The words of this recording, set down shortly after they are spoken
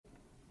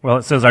Well,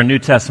 it says our New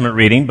Testament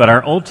reading, but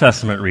our Old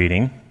Testament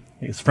reading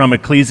is from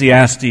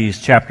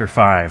Ecclesiastes chapter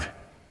 5.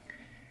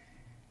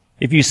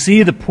 If you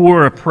see the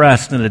poor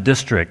oppressed in a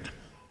district,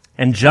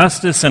 and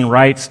justice and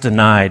rights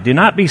denied, do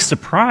not be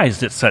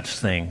surprised at such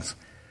things.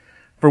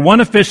 For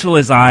one official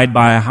is eyed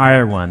by a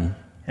higher one,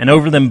 and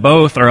over them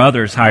both are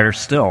others higher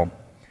still.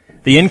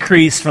 The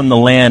increase from the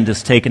land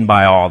is taken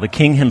by all. The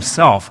king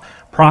himself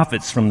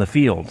profits from the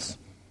fields.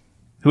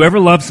 Whoever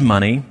loves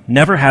money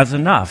never has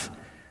enough.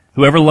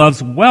 Whoever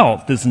loves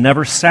wealth is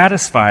never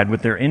satisfied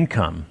with their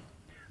income.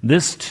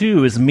 This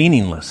too is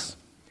meaningless.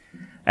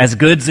 As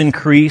goods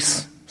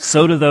increase,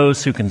 so do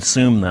those who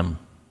consume them.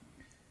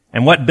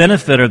 And what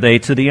benefit are they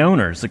to the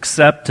owners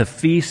except to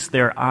feast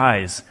their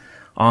eyes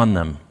on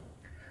them?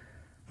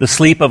 The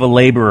sleep of a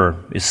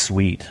laborer is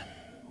sweet,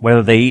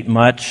 whether they eat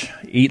much,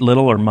 eat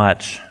little or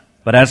much.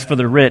 But as for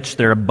the rich,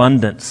 their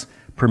abundance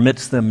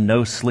permits them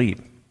no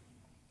sleep.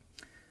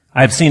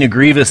 I have seen a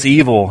grievous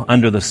evil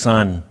under the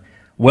sun,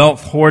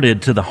 wealth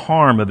hoarded to the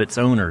harm of its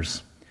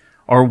owners,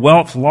 or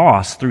wealth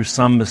lost through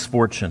some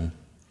misfortune,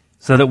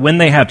 so that when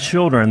they have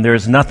children, there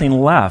is nothing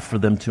left for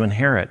them to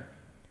inherit.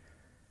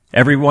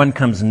 Everyone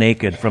comes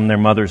naked from their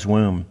mother's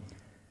womb,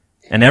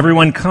 and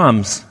everyone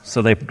comes,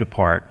 so they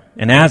depart.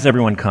 And as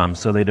everyone comes,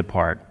 so they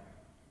depart.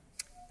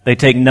 They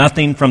take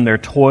nothing from their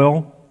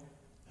toil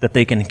that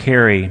they can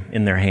carry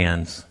in their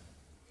hands.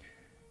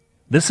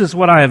 This is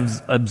what I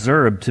have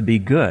observed to be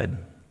good,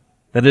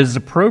 that it is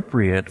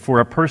appropriate for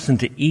a person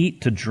to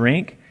eat, to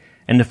drink,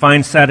 and to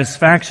find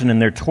satisfaction in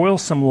their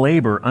toilsome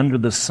labor under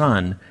the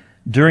sun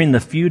during the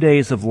few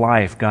days of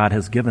life God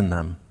has given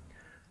them,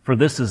 for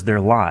this is their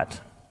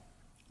lot.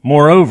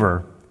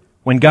 Moreover,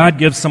 when God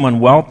gives someone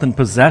wealth and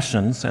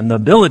possessions and the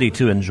ability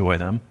to enjoy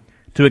them,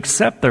 to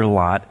accept their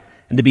lot,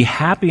 and to be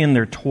happy in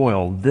their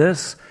toil,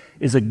 this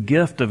is a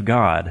gift of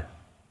God.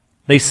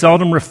 They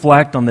seldom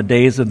reflect on the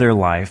days of their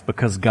life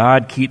because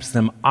God keeps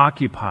them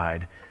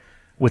occupied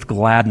with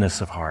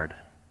gladness of heart.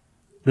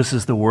 This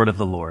is the word of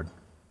the Lord.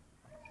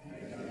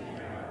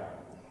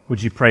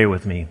 Would you pray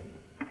with me?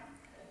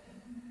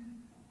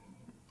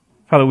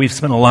 Father, we've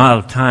spent a lot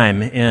of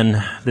time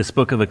in this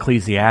book of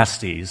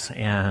Ecclesiastes,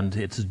 and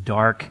it's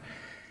dark,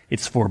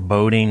 it's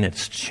foreboding,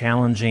 it's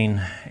challenging,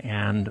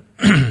 and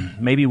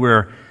maybe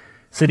we're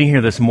sitting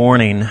here this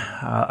morning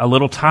a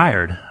little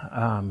tired.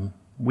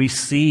 We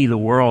see the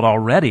world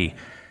already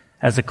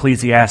as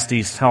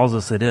Ecclesiastes tells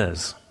us it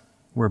is.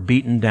 We're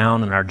beaten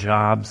down in our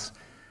jobs.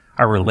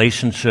 Our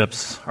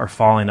relationships are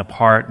falling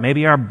apart.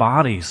 Maybe our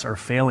bodies are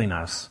failing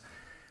us.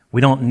 We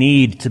don't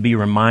need to be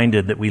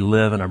reminded that we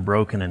live in a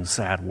broken and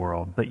sad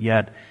world. But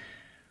yet,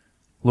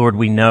 Lord,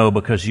 we know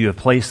because you have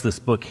placed this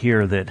book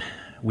here that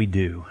we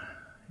do.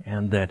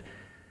 And that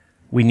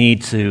we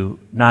need to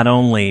not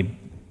only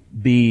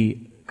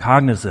be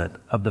cognizant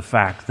of the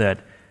fact that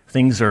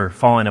things are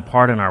falling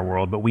apart in our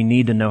world, but we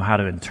need to know how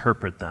to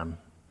interpret them.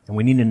 And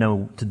we need to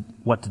know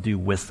what to do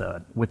with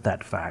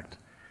that fact.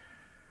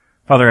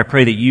 Father, I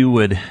pray that you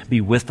would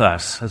be with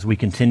us as we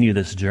continue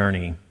this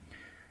journey,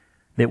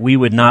 that we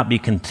would not be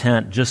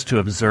content just to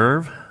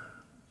observe,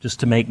 just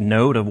to make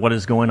note of what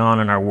is going on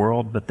in our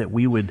world, but that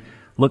we would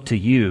look to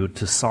you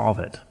to solve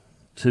it,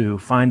 to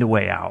find a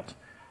way out,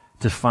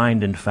 to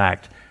find, in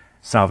fact,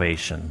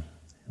 salvation.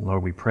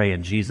 Lord, we pray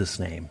in Jesus'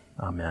 name.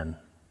 Amen.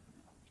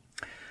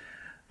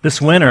 This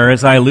winter,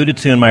 as I alluded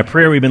to in my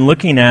prayer, we've been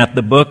looking at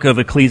the book of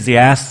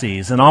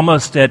Ecclesiastes, and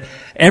almost at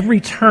every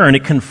turn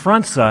it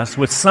confronts us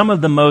with some of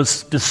the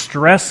most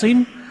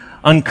distressing,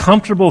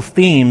 uncomfortable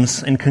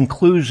themes and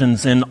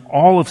conclusions in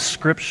all of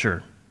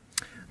Scripture.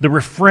 The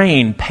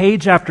refrain,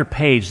 page after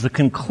page, the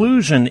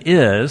conclusion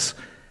is,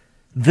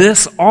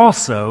 this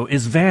also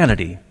is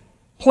vanity,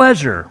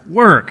 pleasure,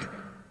 work,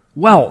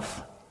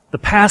 wealth, the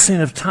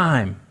passing of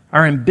time,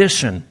 our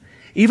ambition,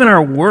 even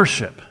our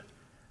worship.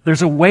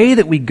 There's a way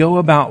that we go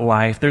about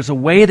life. There's a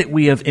way that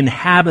we have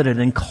inhabited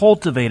and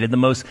cultivated the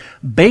most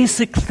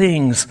basic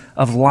things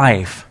of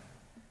life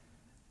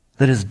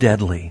that is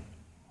deadly,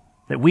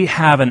 that we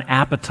have an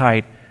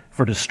appetite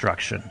for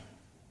destruction.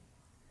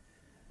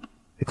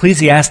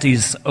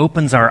 Ecclesiastes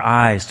opens our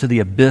eyes to the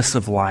abyss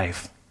of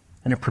life,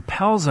 and it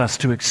propels us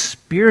to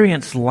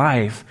experience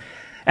life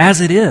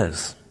as it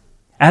is,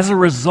 as a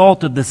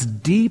result of this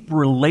deep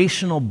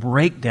relational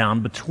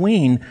breakdown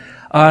between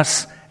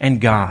us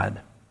and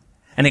God.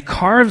 And it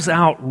carves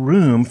out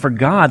room for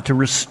God to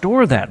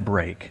restore that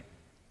break,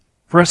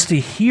 for us to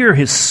hear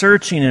His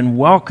searching and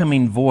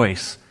welcoming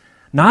voice,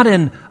 not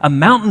in a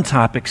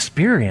mountaintop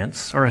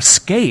experience or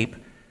escape,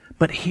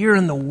 but here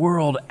in the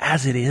world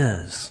as it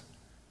is.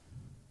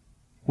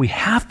 We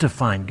have to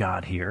find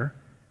God here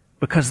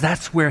because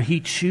that's where He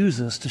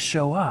chooses to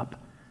show up.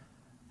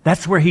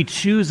 That's where He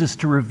chooses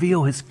to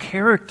reveal His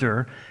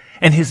character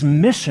and His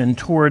mission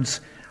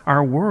towards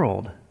our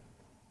world.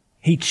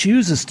 He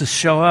chooses to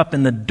show up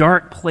in the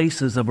dark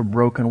places of a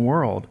broken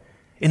world,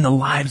 in the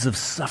lives of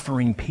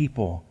suffering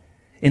people,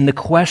 in the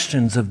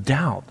questions of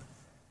doubt.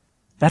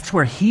 That's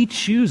where He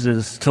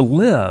chooses to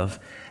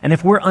live. And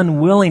if we're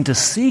unwilling to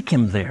seek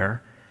Him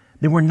there,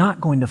 then we're not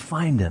going to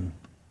find Him,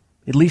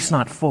 at least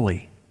not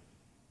fully.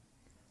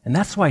 And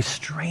that's why,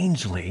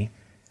 strangely,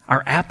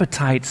 our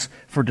appetites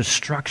for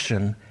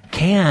destruction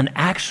can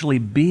actually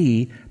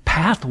be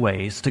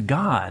pathways to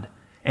God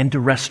and to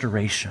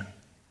restoration.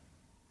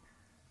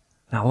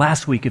 Now,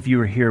 last week, if you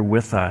were here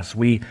with us,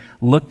 we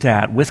looked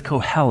at with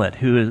Kohelet,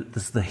 who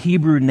is the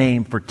Hebrew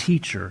name for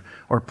teacher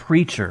or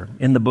preacher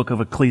in the book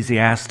of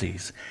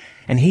Ecclesiastes.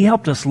 And he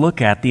helped us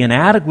look at the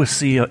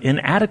inadequacy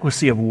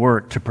of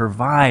work to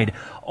provide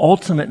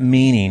ultimate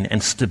meaning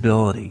and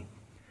stability.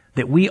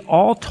 That we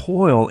all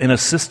toil in a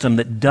system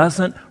that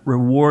doesn't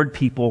reward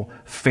people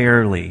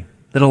fairly,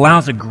 that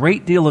allows a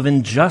great deal of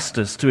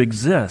injustice to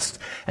exist,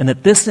 and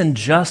that this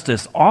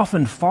injustice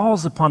often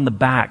falls upon the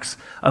backs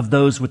of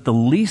those with the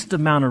least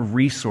amount of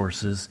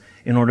resources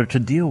in order to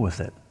deal with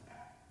it.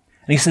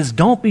 And he says,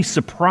 don't be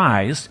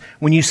surprised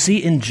when you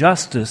see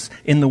injustice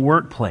in the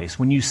workplace,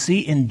 when you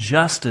see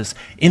injustice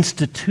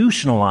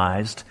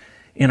institutionalized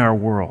in our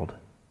world.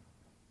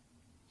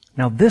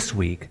 Now, this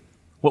week,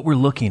 what we're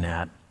looking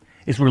at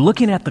is we're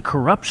looking at the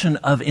corruption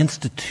of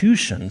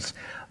institutions,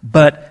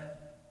 but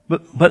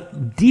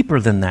deeper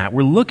than that,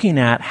 we're looking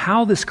at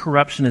how this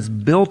corruption is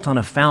built on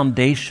a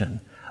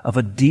foundation of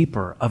a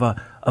deeper, of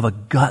a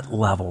gut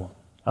level,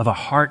 of a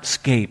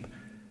heartscape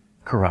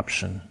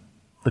corruption.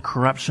 The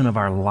corruption of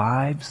our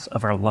lives,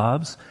 of our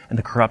loves, and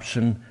the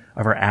corruption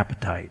of our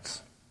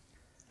appetites.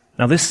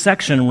 Now, this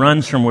section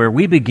runs from where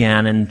we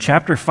began in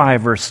chapter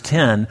 5, verse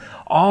 10,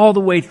 all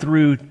the way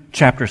through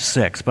chapter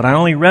 6, but I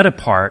only read a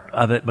part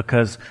of it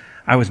because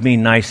I was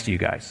being nice to you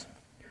guys.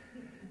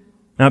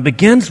 Now, it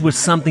begins with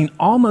something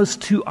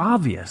almost too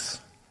obvious.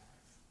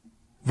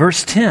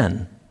 Verse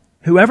 10,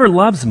 whoever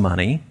loves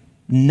money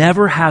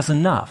never has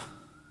enough.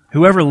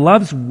 Whoever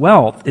loves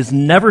wealth is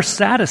never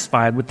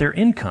satisfied with their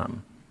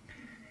income.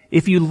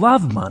 If you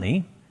love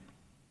money,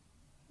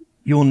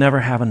 you will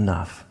never have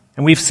enough.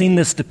 And we've seen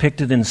this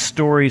depicted in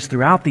stories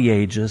throughout the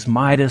ages,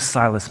 Midas,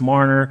 Silas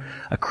Marner,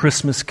 A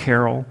Christmas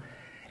Carol.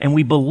 And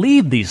we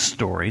believe these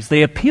stories.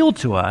 They appeal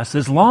to us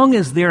as long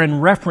as they're in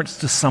reference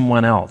to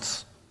someone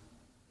else.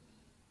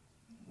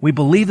 We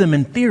believe them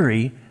in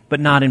theory,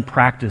 but not in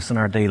practice in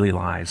our daily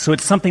lives. So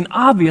it's something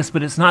obvious,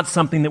 but it's not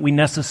something that we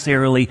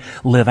necessarily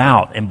live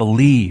out and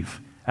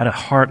believe at a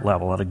heart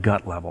level, at a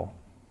gut level.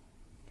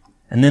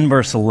 And then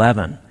verse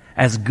 11,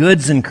 as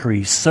goods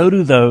increase, so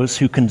do those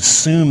who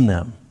consume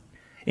them.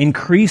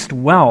 Increased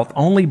wealth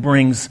only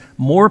brings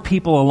more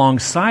people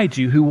alongside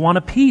you who want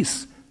a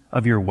piece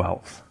of your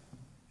wealth,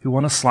 who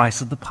want a slice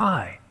of the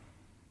pie.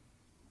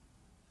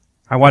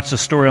 I watched a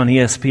story on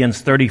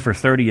ESPN's 30 for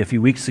 30 a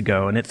few weeks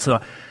ago, and it's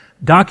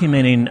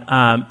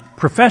documenting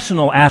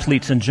professional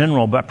athletes in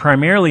general, but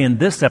primarily in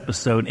this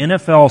episode,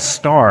 NFL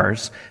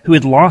stars who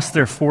had lost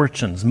their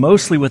fortunes,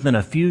 mostly within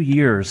a few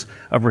years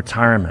of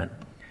retirement.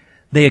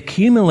 They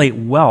accumulate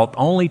wealth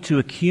only to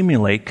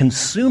accumulate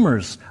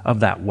consumers of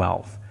that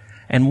wealth.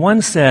 And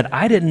one said,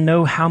 I didn't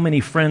know how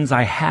many friends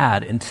I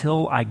had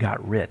until I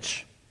got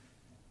rich.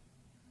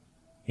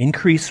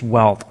 Increased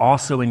wealth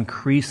also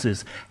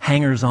increases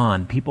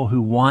hangers-on, people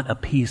who want a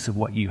piece of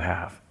what you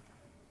have.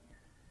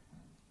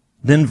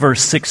 Then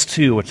verse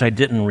 6:2, which I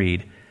didn't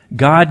read,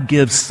 God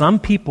gives some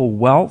people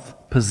wealth,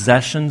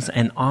 possessions,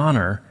 and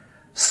honor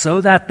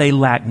so that they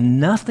lack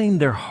nothing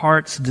their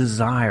hearts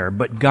desire,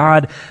 but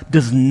God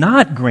does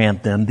not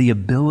grant them the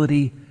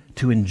ability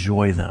to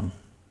enjoy them.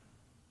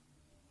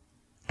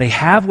 They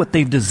have what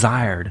they've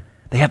desired.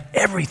 They have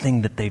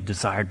everything that they've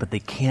desired, but they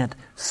can't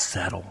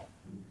settle.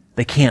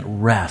 They can't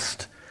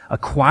rest.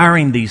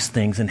 Acquiring these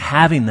things and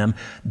having them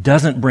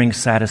doesn't bring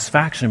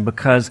satisfaction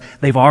because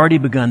they've already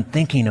begun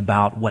thinking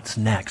about what's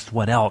next,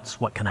 what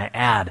else, what can I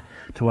add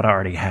to what I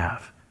already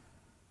have.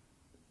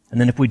 And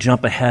then if we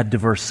jump ahead to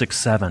verse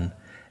 6-7,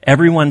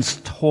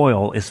 everyone's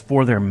toil is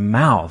for their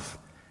mouth,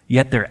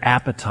 yet their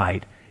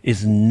appetite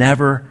is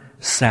never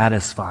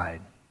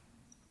satisfied.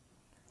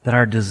 That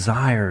our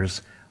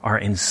desires are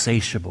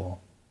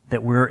insatiable,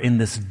 that we're in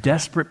this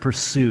desperate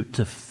pursuit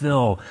to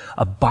fill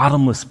a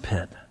bottomless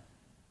pit.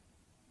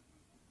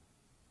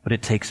 But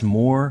it takes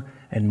more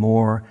and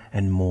more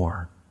and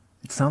more.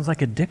 It sounds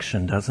like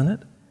addiction, doesn't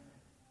it?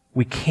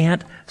 We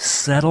can't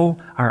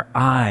settle our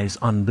eyes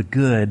on the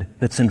good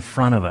that's in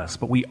front of us,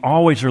 but we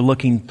always are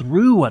looking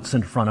through what's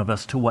in front of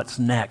us to what's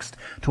next,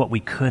 to what we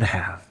could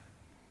have.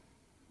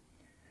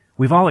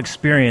 We've all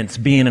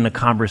experienced being in a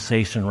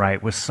conversation,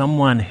 right, with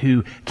someone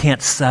who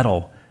can't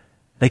settle.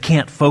 They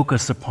can't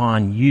focus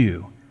upon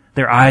you.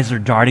 Their eyes are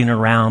darting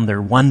around.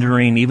 They're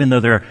wondering, even though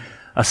they're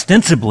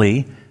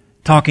ostensibly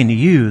talking to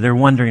you, they're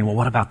wondering, well,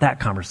 what about that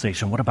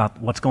conversation? What about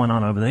what's going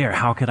on over there?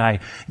 How could I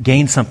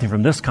gain something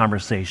from this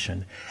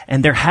conversation?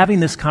 And they're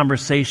having this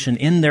conversation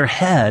in their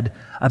head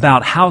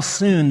about how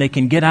soon they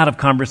can get out of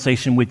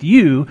conversation with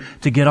you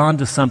to get on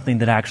to something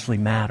that actually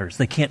matters.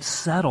 They can't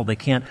settle. They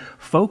can't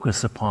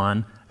focus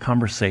upon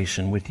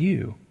conversation with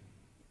you.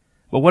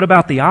 But what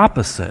about the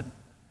opposite?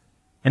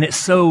 And it's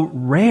so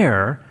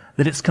rare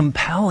that it's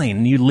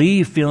compelling. You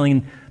leave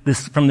feeling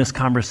this from this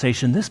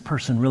conversation, this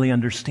person really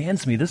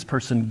understands me. This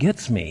person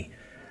gets me.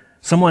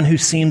 someone who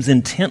seems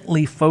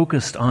intently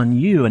focused on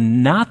you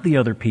and not the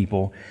other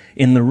people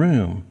in the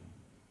room.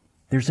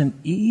 There's an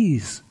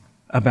ease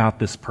about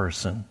this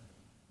person,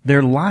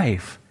 their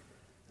life.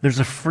 There's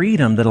a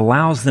freedom that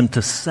allows them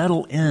to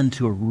settle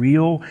into a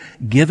real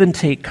give and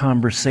take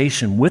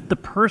conversation with the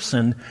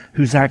person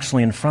who's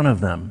actually in front of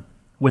them,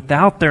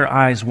 without their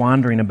eyes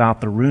wandering about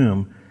the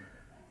room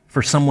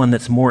for someone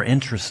that's more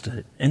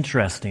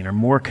interesting or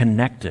more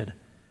connected.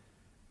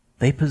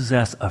 They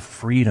possess a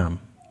freedom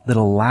that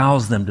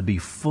allows them to be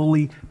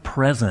fully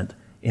present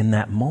in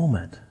that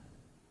moment.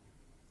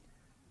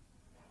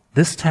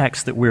 This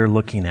text that we're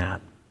looking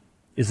at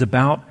is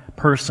about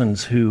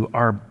persons who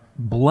are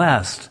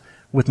blessed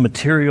with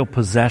material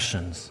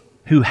possessions,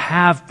 who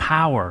have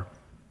power,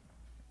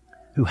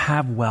 who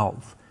have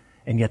wealth,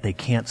 and yet they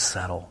can't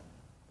settle.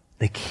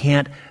 They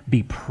can't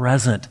be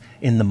present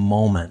in the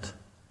moment.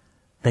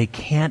 They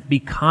can't be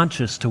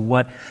conscious to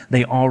what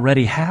they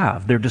already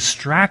have. They're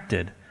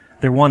distracted.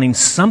 They're wanting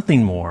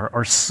something more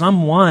or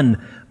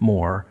someone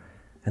more,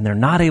 and they're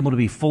not able to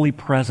be fully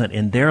present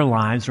in their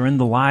lives or in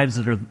the lives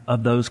that are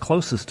of those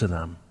closest to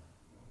them.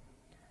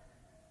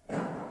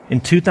 In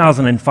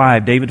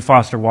 2005, David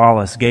Foster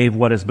Wallace gave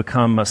what has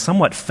become a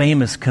somewhat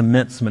famous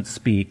commencement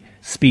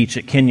speech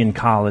at Kenyon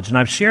College, and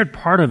I've shared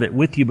part of it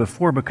with you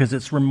before because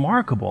it's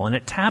remarkable, and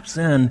it taps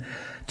in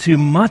to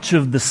much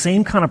of the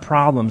same kind of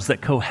problems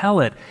that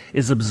Kohelet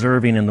is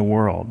observing in the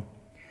world.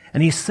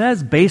 And he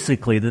says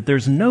basically that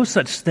there's no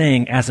such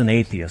thing as an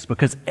atheist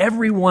because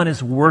everyone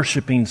is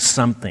worshiping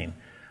something.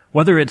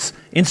 Whether it's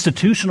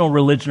institutional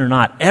religion or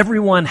not,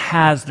 everyone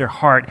has their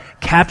heart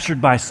captured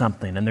by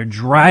something, and they're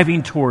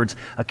driving towards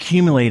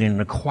accumulating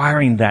and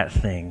acquiring that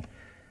thing.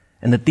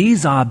 And that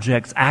these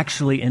objects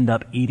actually end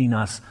up eating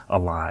us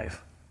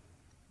alive.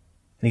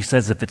 And he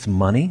says if it's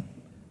money,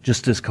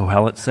 just as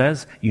Kohelet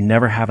says, you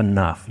never have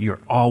enough.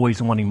 You're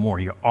always wanting more.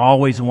 You're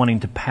always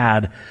wanting to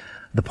pad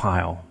the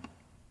pile.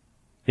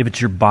 If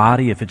it's your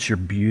body, if it's your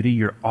beauty,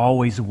 you're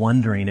always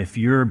wondering if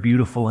you're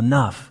beautiful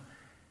enough.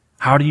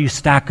 How do you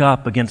stack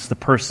up against the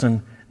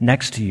person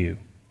next to you?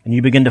 And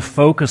you begin to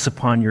focus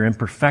upon your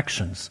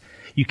imperfections.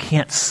 You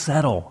can't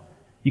settle.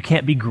 You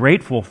can't be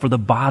grateful for the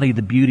body,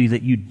 the beauty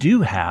that you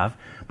do have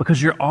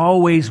because you're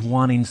always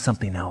wanting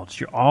something else.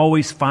 You're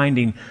always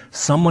finding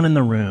someone in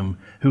the room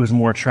who is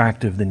more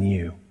attractive than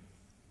you.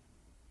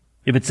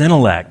 If it's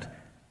intellect,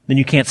 then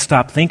you can't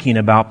stop thinking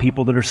about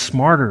people that are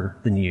smarter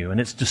than you,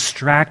 and it's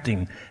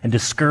distracting and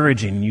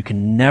discouraging, and you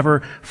can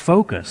never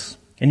focus.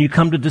 And you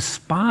come to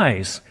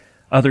despise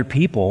other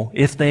people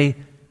if they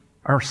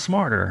are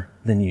smarter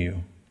than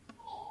you.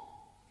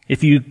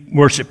 If you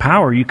worship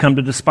power, you come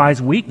to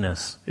despise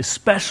weakness,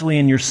 especially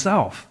in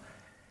yourself.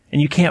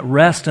 And you can't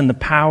rest in the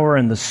power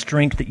and the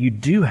strength that you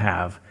do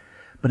have,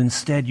 but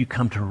instead you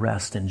come to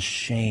rest in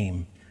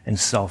shame and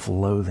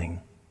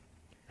self-loathing.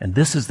 And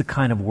this is the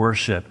kind of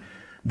worship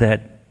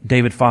that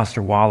David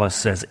Foster Wallace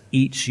says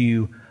eats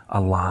you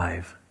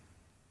alive.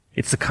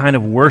 It's the kind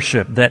of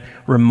worship that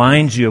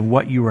reminds you of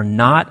what you are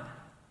not,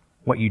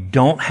 what you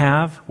don't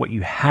have, what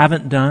you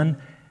haven't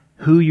done,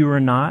 who you are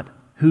not,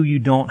 who you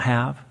don't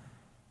have.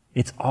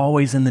 It's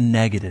always in the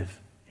negative.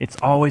 It's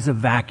always a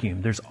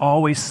vacuum. There's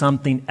always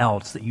something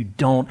else that you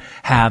don't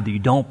have, that you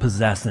don't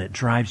possess, and it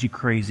drives you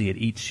crazy. It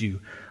eats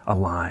you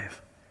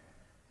alive.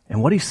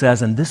 And what he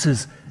says, and this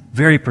is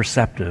very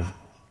perceptive,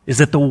 is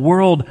that the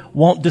world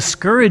won't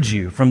discourage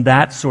you from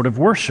that sort of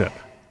worship.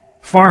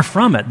 Far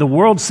from it. The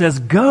world says,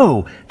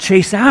 go,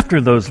 chase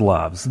after those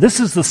loves. This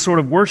is the sort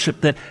of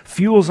worship that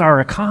fuels our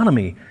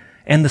economy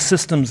and the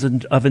systems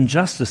of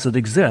injustice that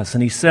exist.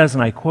 And he says,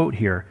 and I quote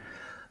here,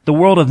 the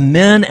world of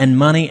men and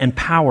money and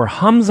power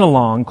hums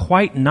along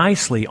quite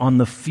nicely on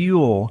the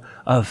fuel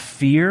of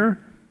fear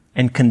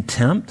and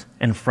contempt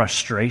and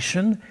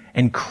frustration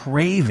and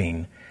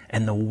craving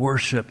and the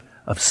worship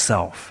of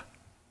self.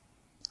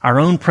 Our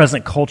own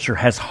present culture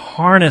has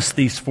harnessed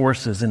these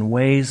forces in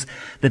ways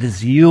that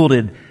has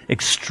yielded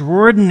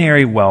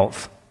extraordinary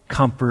wealth,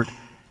 comfort,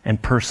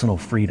 and personal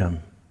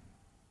freedom.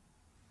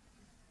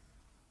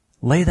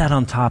 Lay that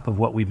on top of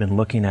what we've been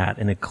looking at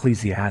in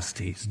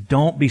Ecclesiastes.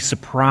 Don't be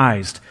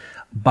surprised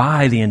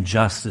by the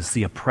injustice,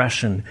 the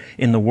oppression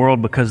in the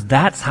world, because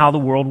that's how the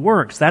world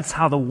works. That's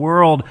how the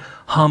world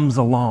hums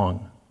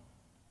along.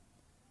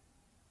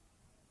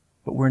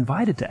 But we're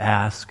invited to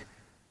ask,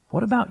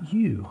 what about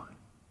you?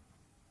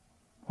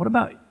 What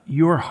about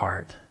your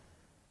heart?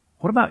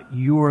 What about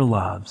your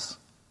loves?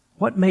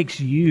 What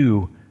makes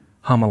you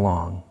hum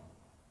along?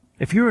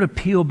 If you were to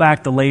peel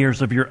back the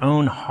layers of your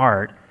own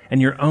heart and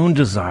your own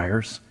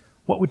desires,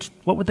 what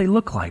would they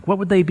look like? What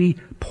would they be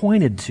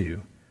pointed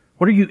to?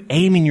 What are you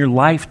aiming your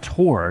life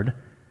toward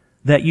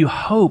that you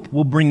hope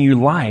will bring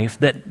you life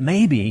that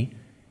maybe,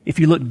 if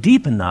you look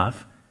deep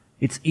enough,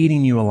 it's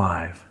eating you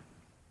alive?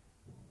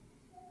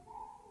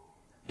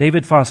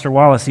 David Foster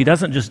Wallace, he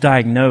doesn't just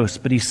diagnose,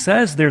 but he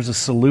says there's a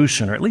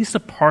solution, or at least a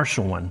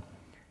partial one.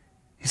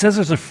 He says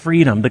there's a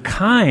freedom, the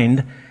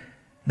kind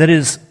that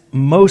is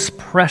most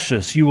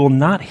precious. You will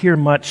not hear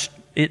much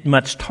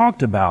much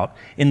talked about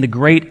in the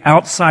great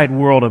outside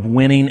world of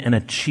winning and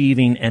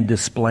achieving and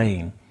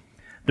displaying.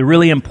 The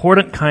really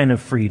important kind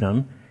of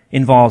freedom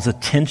involves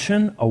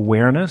attention,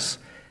 awareness,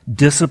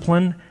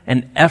 discipline,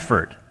 and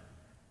effort,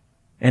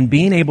 and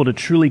being able to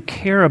truly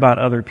care about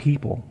other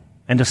people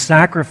and to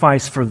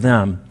sacrifice for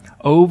them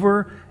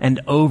over and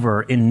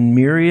over in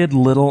myriad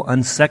little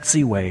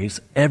unsexy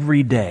ways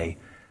every day.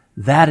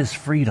 That is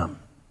freedom,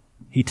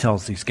 he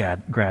tells these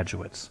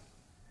graduates.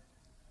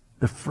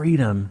 The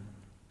freedom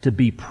to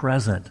be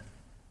present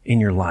in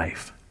your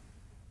life.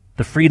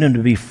 The freedom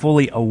to be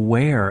fully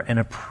aware and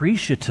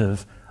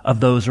appreciative of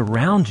those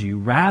around you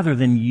rather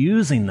than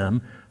using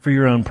them for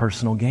your own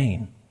personal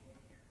gain.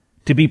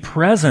 To be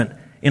present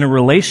in a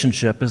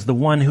relationship as the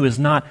one who is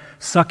not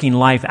sucking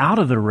life out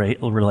of the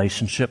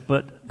relationship,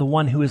 but the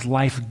one who is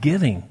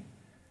life-giving.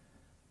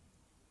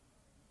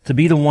 To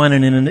be the one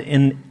in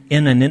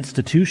an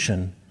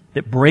institution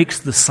that breaks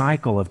the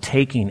cycle of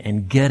taking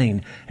and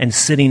getting and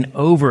sitting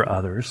over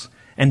others,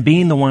 and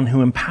being the one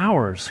who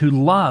empowers, who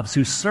loves,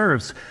 who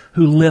serves,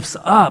 who lifts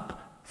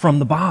up from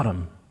the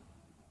bottom.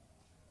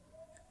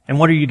 And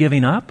what are you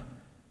giving up?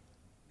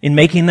 In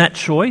making that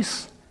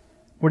choice,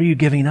 what are you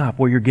giving up?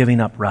 Well, you're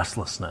giving up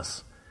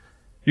restlessness.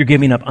 You're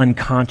giving up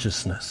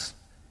unconsciousness.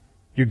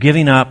 You're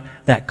giving up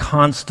that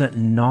constant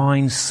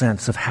gnawing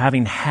sense of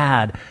having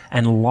had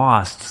and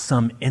lost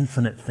some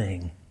infinite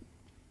thing.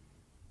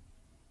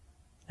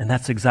 And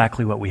that's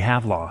exactly what we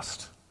have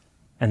lost.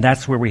 And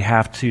that's where we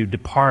have to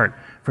depart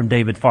from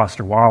David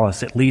Foster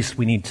Wallace. At least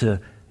we need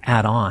to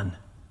add on.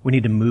 We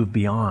need to move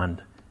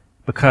beyond.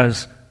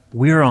 Because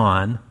we're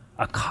on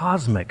a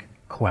cosmic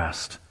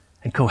quest.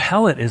 And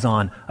Kohelet is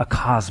on a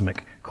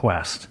cosmic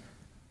quest.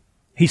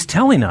 He's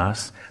telling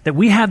us that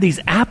we have these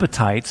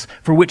appetites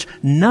for which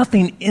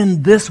nothing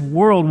in this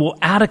world will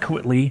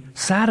adequately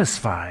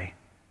satisfy.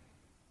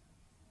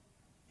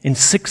 In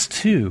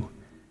 6:2,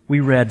 we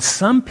read,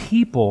 "Some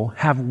people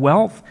have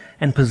wealth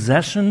and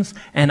possessions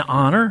and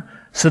honor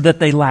so that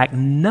they lack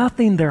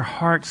nothing their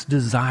hearts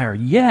desire,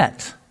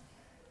 yet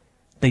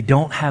they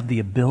don't have the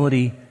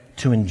ability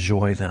to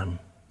enjoy them.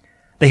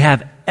 They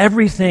have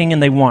everything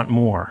and they want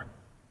more."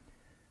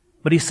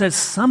 But he says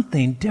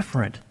something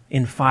different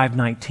in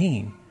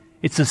 5:19.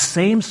 It's the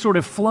same sort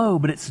of flow,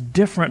 but it's a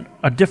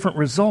different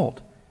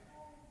result.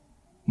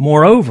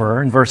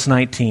 Moreover, in verse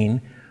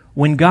 19,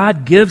 when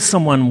God gives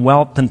someone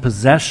wealth and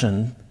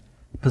possessions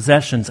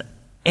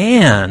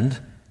and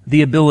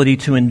the ability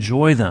to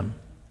enjoy them,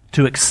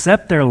 to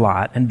accept their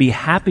lot and be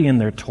happy in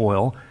their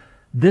toil,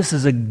 this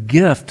is a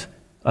gift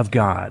of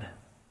God.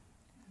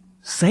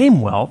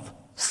 Same wealth,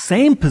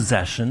 same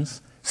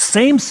possessions,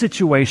 same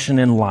situation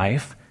in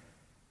life,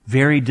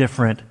 very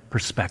different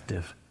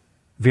perspective,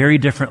 very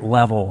different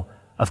level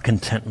of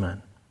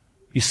contentment.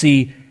 You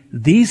see,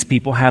 these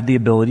people have the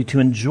ability to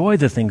enjoy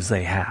the things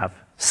they have.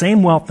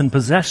 Same wealth and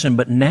possession,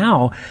 but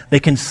now they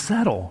can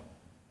settle.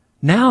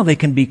 Now they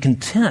can be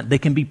content. They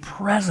can be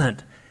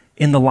present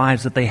in the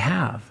lives that they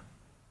have.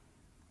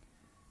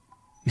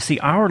 You see,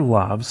 our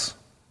loves,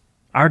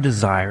 our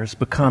desires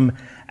become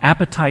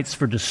appetites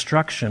for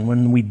destruction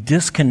when we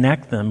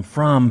disconnect them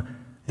from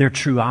their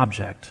true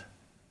object,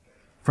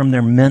 from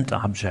their meant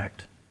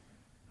object,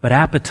 but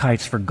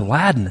appetites for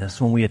gladness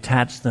when we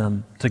attach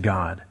them to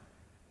God.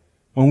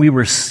 When we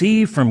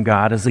receive from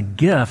God as a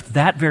gift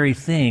that very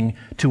thing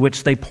to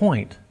which they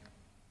point.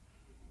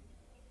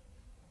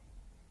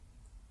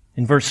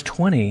 In verse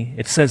 20,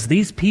 it says,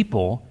 "These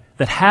people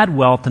that had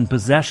wealth and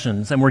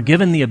possessions and were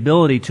given the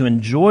ability to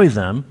enjoy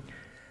them,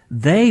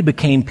 they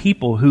became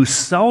people who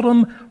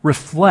seldom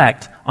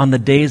reflect on the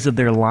days of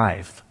their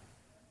life."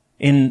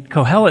 In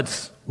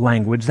Kohelet's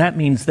language, that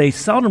means they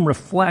seldom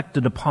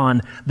reflected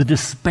upon the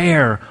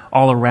despair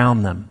all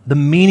around them, the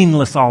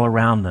meaningless all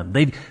around them.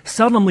 They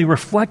seldomly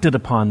reflected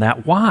upon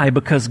that. Why?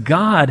 Because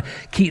God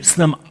keeps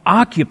them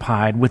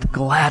occupied with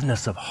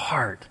gladness of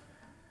heart.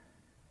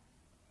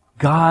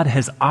 God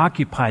has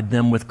occupied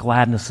them with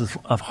gladness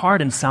of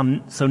heart, and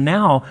so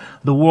now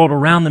the world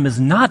around them is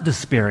not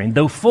despairing,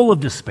 though full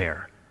of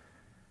despair.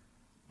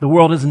 The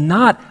world is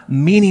not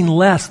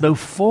meaningless, though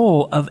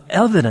full of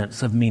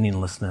evidence of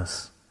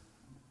meaninglessness.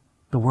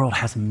 The world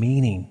has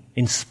meaning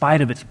in spite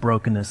of its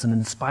brokenness and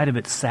in spite of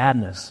its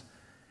sadness.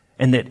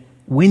 And that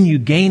when you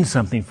gain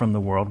something from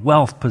the world,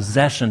 wealth,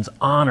 possessions,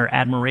 honor,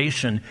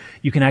 admiration,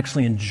 you can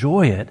actually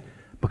enjoy it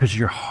because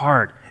your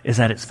heart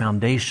is at its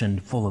foundation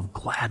full of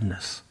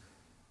gladness.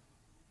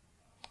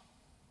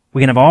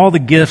 We can have all the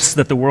gifts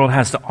that the world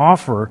has to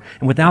offer,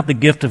 and without the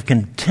gift of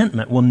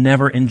contentment, we'll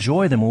never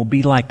enjoy them. We'll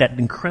be like that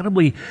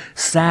incredibly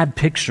sad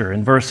picture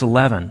in verse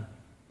 11.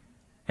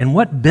 And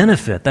what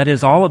benefit, that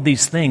is, all of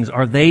these things,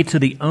 are they to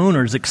the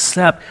owners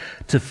except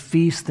to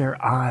feast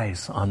their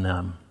eyes on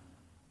them?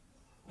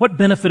 What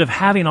benefit of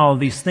having all of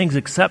these things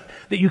except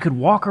that you could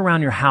walk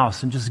around your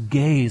house and just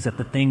gaze at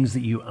the things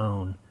that you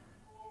own?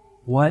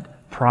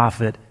 What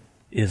profit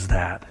is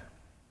that?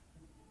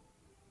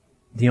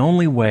 The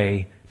only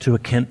way to a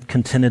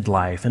contented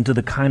life and to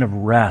the kind of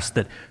rest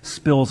that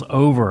spills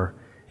over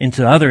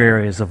into other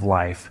areas of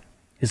life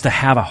is to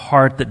have a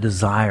heart that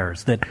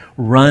desires, that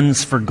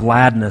runs for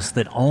gladness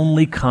that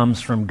only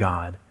comes from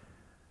God.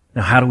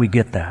 Now, how do we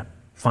get that?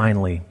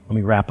 Finally, let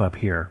me wrap up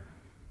here.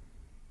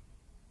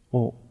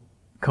 Well,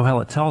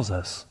 Kohelet tells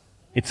us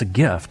it's a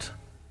gift.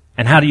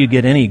 And how do you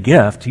get any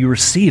gift? You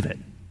receive it.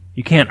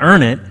 You can't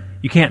earn it.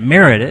 You can't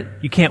merit it.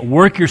 You can't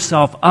work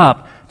yourself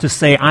up to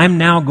say, I'm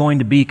now going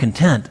to be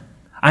content.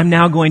 I'm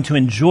now going to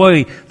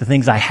enjoy the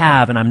things I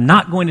have, and I'm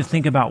not going to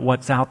think about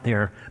what's out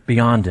there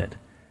beyond it.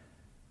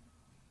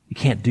 You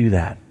can't do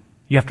that.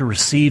 You have to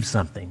receive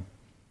something.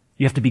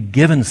 You have to be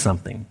given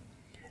something.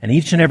 And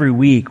each and every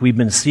week, we've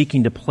been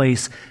seeking to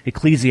place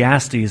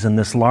Ecclesiastes in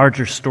this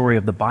larger story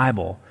of the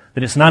Bible,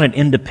 that it's not an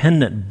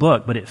independent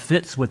book, but it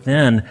fits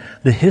within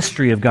the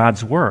history of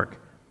God's work.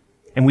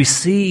 And we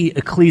see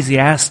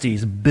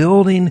Ecclesiastes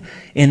building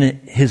in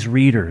its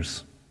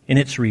readers,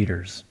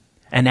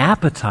 an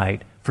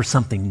appetite for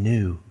something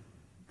new,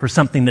 for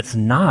something that's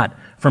not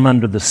from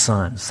under the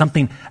sun,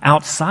 something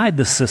outside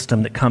the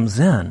system that comes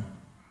in.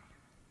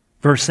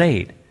 Verse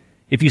 8,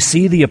 if you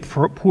see the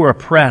poor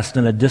oppressed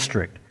in a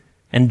district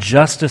and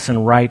justice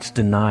and rights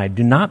denied,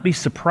 do not be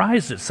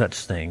surprised at such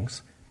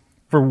things.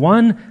 For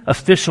one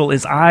official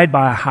is eyed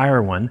by a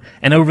higher one,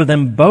 and over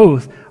them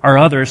both are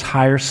others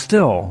higher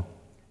still.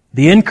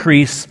 The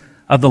increase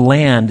of the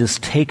land is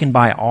taken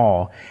by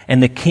all,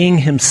 and the king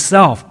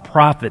himself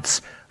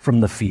profits from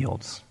the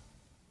fields.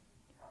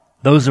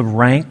 Those of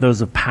rank,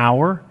 those of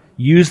power,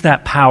 use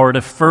that power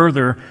to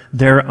further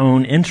their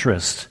own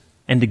interest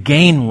and to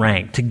gain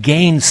rank, to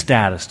gain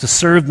status, to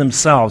serve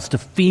themselves, to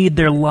feed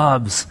their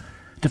loves,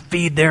 to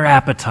feed their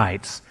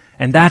appetites.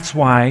 And that's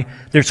why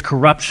there's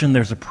corruption,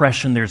 there's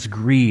oppression, there's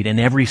greed in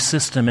every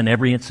system and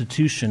every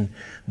institution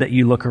that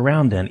you look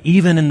around in,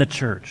 even in the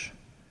church.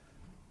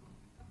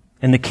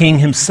 And the king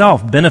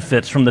himself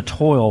benefits from the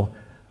toil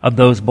of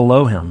those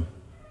below him.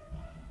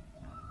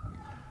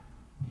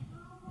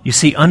 You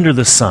see, under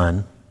the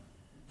sun,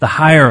 the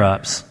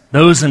higher-ups,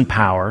 those in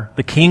power,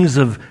 the kings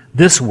of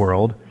this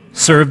world,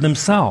 serve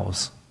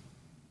themselves.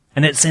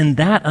 And it's in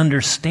that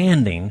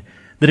understanding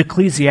that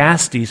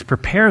Ecclesiastes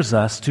prepares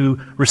us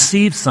to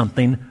receive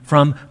something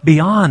from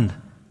beyond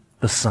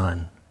the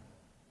sun.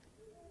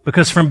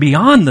 Because from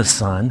beyond the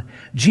sun,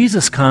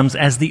 Jesus comes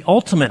as the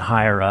ultimate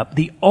higher-up,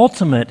 the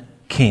ultimate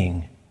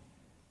king.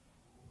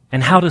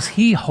 And how does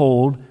he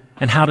hold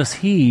and how does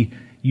he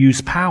use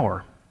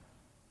power?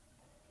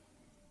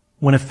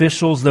 When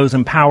officials, those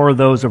in power,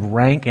 those of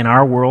rank in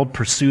our world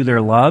pursue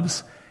their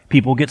loves,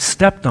 people get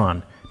stepped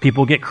on,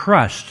 people get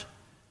crushed.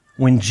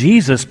 When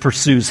Jesus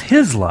pursues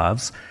his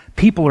loves,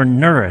 people are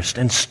nourished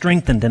and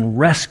strengthened and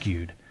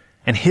rescued.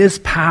 And his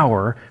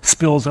power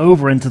spills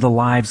over into the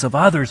lives of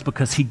others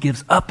because he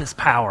gives up his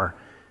power.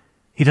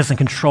 He doesn't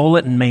control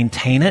it and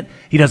maintain it.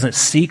 He doesn't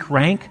seek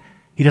rank.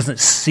 He doesn't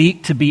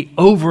seek to be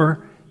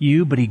over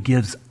you, but he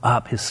gives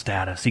up his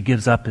status. He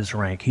gives up his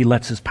rank. He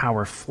lets his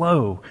power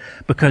flow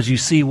because you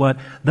see what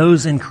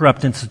those in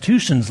corrupt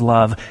institutions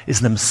love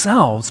is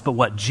themselves, but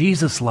what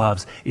Jesus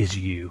loves is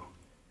you.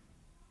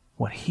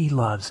 What he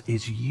loves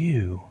is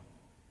you.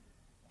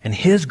 And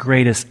his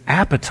greatest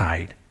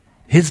appetite,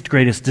 his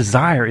greatest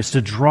desire is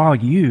to draw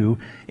you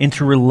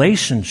into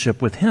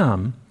relationship with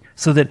him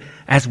so that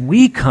as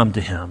we come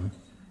to him,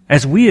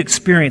 as we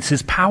experience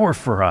his power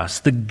for us,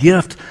 the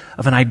gift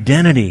of an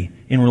identity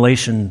in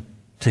relation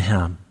to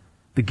him,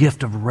 the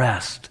gift of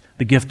rest,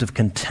 the gift of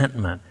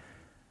contentment,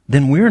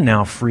 then we're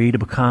now free to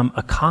become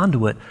a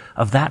conduit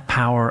of that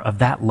power, of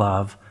that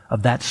love,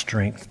 of that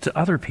strength to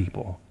other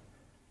people.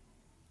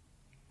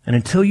 And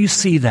until you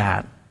see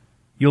that,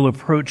 you'll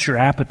approach your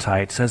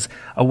appetites as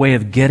a way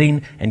of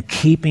getting and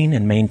keeping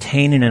and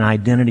maintaining an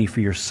identity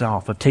for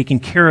yourself, of taking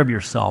care of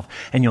yourself,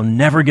 and you'll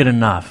never get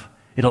enough.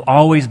 It'll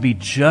always be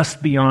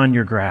just beyond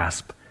your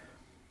grasp.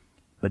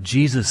 But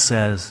Jesus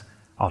says,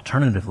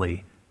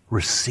 alternatively,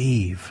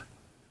 receive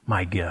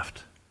my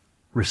gift.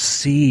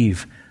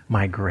 Receive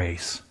my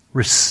grace.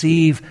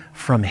 Receive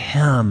from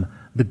him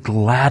the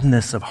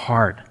gladness of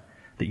heart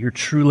that you're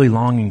truly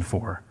longing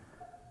for.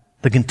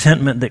 The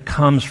contentment that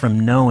comes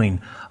from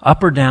knowing,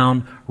 up or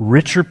down,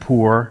 rich or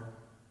poor,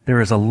 there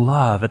is a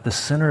love at the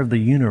center of the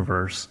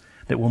universe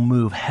that will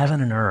move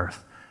heaven and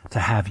earth to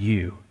have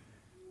you.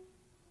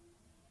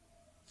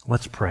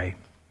 Let's pray.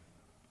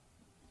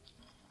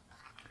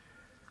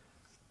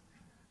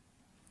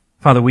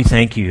 Father, we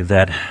thank you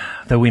that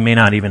though we may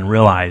not even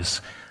realize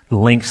the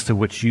lengths to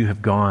which you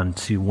have gone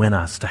to win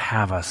us, to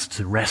have us,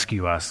 to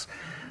rescue us,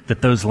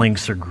 that those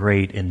lengths are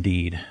great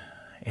indeed.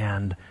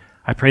 And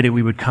I pray that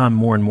we would come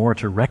more and more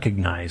to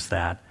recognize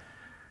that,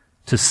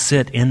 to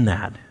sit in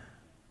that,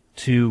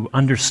 to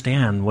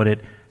understand what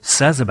it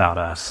says about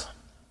us,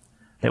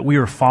 that we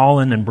are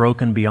fallen and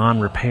broken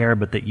beyond repair,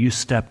 but that you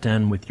stepped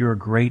in with your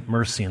great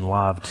mercy and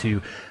love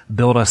to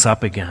build us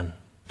up again,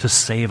 to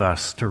save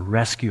us, to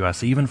rescue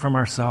us, even from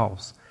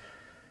ourselves.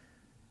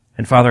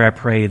 And Father, I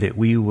pray that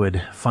we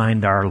would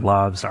find our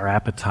loves, our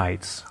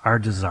appetites, our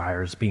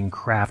desires being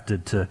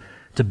crafted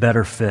to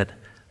better fit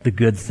the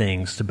good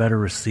things, to better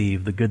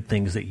receive the good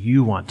things that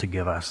you want to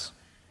give us.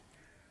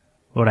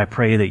 Lord, I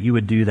pray that you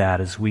would do that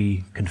as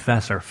we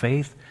confess our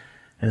faith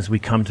and as we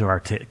come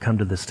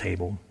to this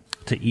table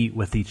to eat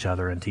with each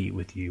other and to eat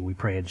with you. We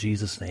pray in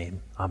Jesus'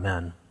 name.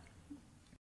 Amen.